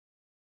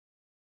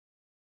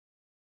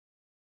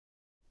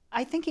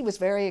I think he was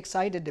very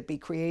excited to be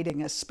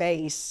creating a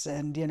space,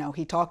 and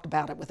he talked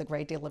about it with a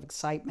great deal of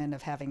excitement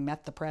of having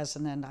met the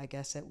president. I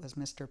guess it was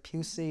Mr.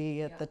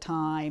 Pusey at the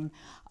time.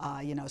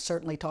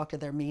 Certainly talked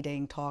of their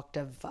meeting, talked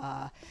of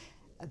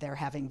their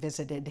having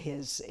visited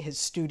his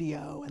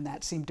studio, and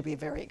that seemed to be a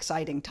very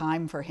exciting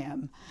time for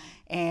him.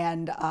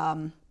 And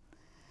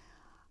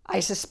I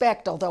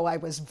suspect, although I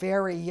was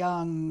very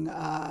young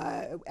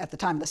at the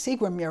time of the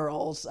Seagram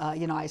murals,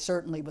 I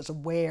certainly was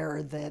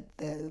aware that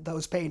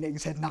those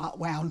paintings had not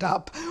wound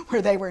up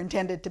where they were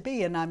intended to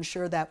be, and I'm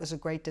sure that was a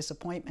great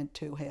disappointment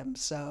to him.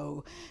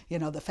 So,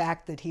 the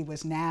fact that he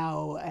was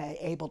now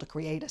able to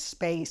create a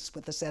space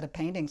with a set of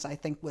paintings, I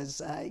think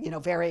was,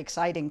 very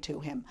exciting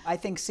to him. I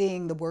think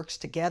seeing the works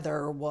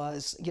together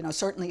was,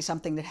 certainly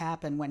something that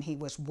happened when he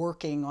was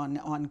working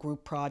on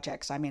group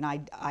projects. I mean,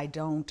 I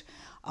don't,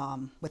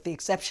 with the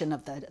exception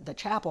of the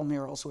chapel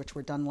murals, which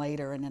were done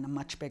later and in a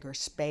much bigger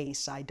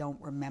space, I don't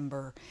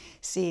remember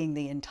seeing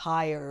the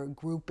entire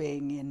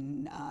grouping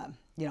in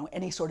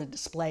any sort of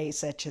display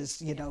such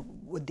as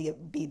would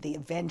be the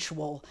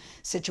eventual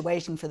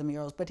situation for the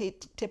murals. But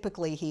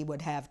typically he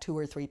would have 2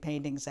 or 3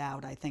 paintings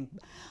out. I think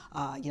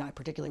I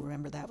particularly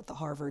remember that with the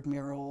Harvard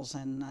murals,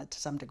 and to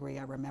some degree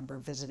I remember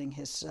visiting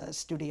his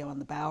studio on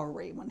the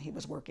Bowery when he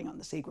was working on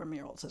the Seagram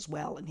murals as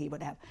well, and he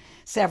would have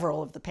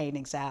several of the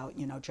paintings out,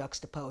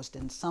 juxtaposed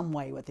in some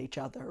way with each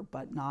other,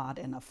 but not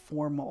in a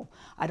formal.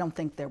 I don't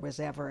think there was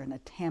ever an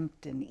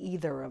attempt in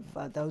either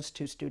of those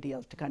 2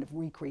 studios to kind of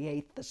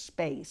recreate the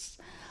space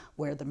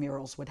where the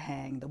murals would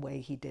hang the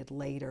way he did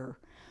later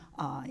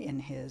in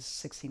his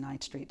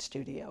 69th Street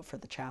studio for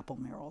the chapel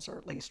murals, or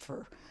at least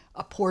for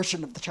a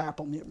portion of the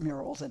chapel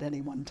murals at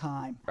any one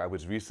time. I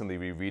was recently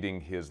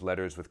rereading his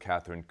letters with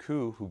Catherine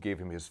Koo, who gave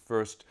him his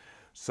first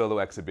solo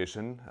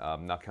exhibition,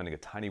 not counting a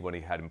tiny one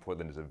he had in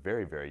Portland as a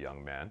very, very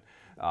young man,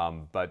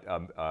 but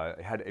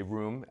had a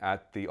room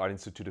at the Art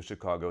Institute of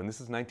Chicago, and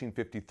this is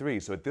 1953,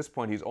 so at this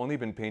point he's only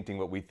been painting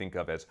what we think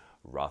of as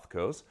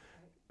Rothkos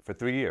for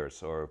 3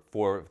 years, or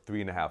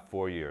 3.5,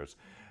 4 years.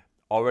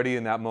 Already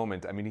in that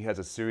moment, I mean, he has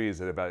a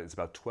series of it's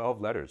about 12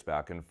 letters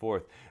back and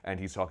forth, and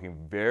he's talking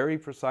very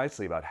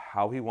precisely about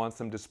how he wants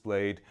them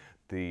displayed,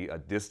 the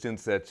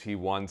distance that he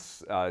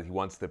wants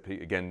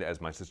again,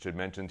 as my sister had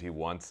mentioned, he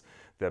wants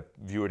the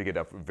viewer to get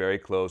up very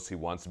close, he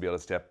wants to be able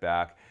to step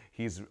back.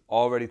 He's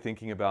already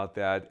thinking about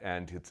that,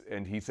 and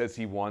he says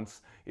he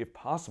wants, if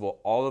possible,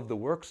 all of the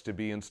works to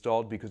be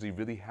installed because he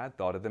really had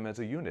thought of them as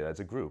a unit, as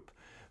a group.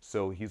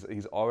 So he's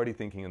already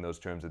thinking in those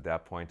terms at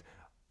that point.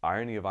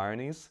 Irony of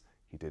ironies,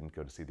 he didn't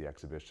go to see the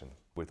exhibition.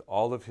 With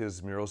all of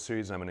his mural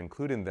series, I'm going to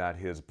include in that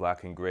his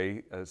black and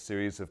gray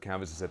series of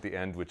canvases at the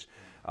end, which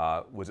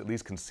was at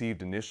least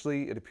conceived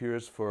initially, it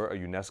appears, for a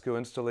UNESCO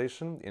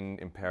installation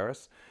in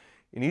Paris.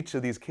 In each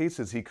of these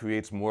cases, he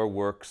creates more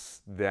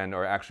works than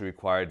are actually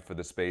required for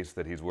the space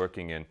that he's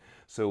working in.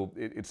 So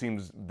it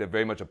seems that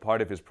very much a part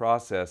of his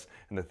process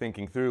and the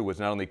thinking through was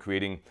not only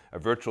creating a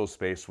virtual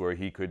space where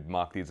he could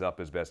mock these up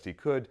as best he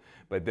could,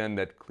 but then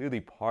that clearly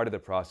part of the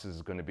process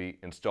is going to be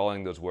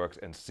installing those works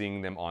and seeing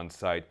them on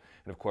site.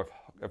 And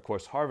of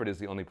course, Harvard is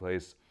the only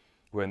place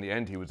where in the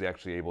end he was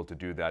actually able to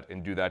do that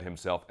and do that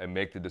himself and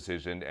make the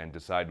decision and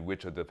decide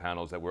which of the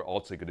panels that were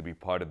also going to be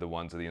part of the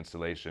ones of the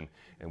installation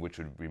and which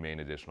would remain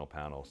additional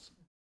panels.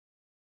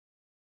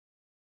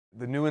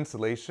 The new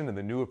installation and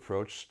the new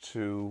approach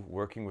to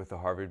working with the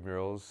Harvard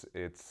murals,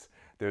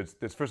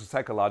 there's first a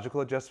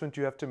psychological adjustment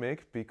you have to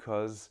make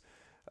because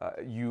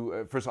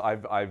first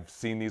of all, I've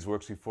seen these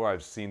works before.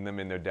 I've seen them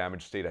in their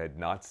damaged state. I had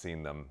not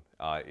seen them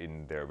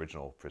in their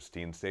original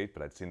pristine state,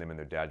 but I'd seen them in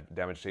their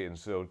damaged state. And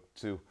so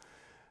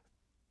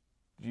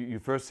you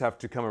first have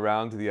to come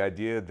around to the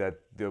idea that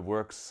the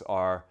works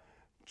are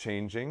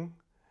changing,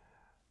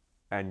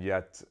 and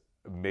yet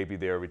maybe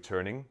they are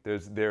returning.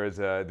 There's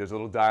a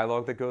little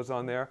dialogue that goes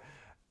on there.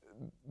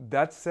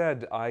 That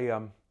said,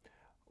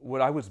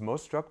 what I was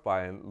most struck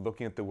by in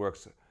looking at the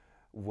works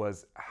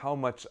was how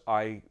much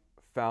I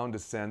found a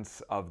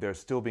sense of there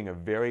still being a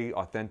very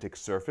authentic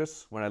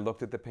surface when I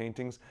looked at the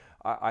paintings.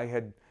 I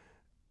had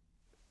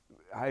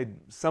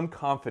some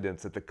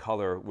confidence that the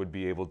color would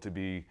be able to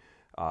be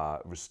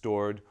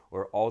restored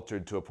or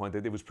altered to a point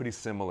that it was pretty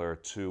similar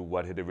to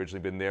what had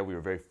originally been there. We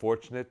were very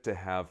fortunate to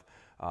have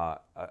a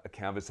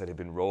canvas that had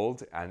been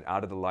rolled and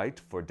out of the light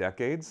for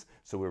decades,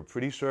 so we were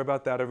pretty sure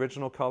about that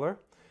original color.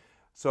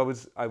 So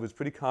I was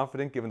pretty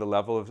confident, given the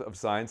level of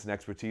science and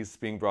expertise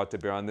being brought to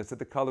bear on this, that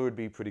the color would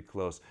be pretty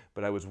close.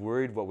 But I was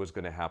worried what was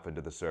going to happen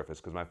to the surface,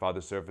 because my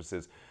father's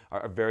surfaces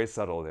are very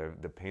subtle.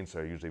 The paints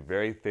are usually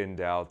very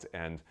thinned out,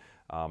 and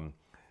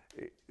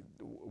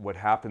what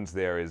happens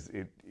there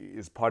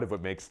is part of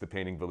what makes the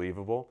painting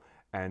believable.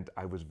 And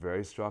I was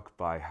very struck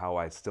by how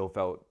I still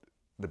felt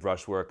the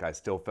brushwork. I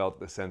still felt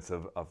the sense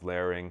of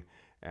layering,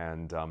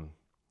 and I'm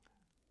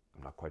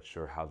not quite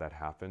sure how that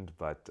happened,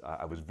 but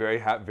I was very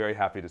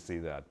happy to see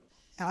that.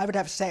 I would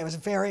have to say I was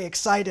very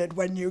excited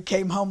when you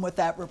came home with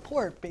that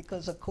report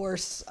because, of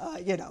course,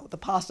 you know, the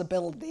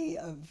possibility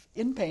of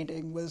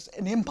inpainting was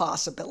an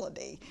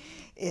impossibility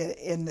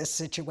in this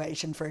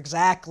situation for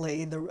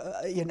exactly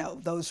the, you know,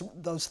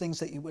 those things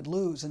that you would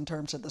lose in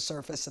terms of the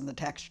surface and the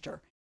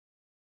texture.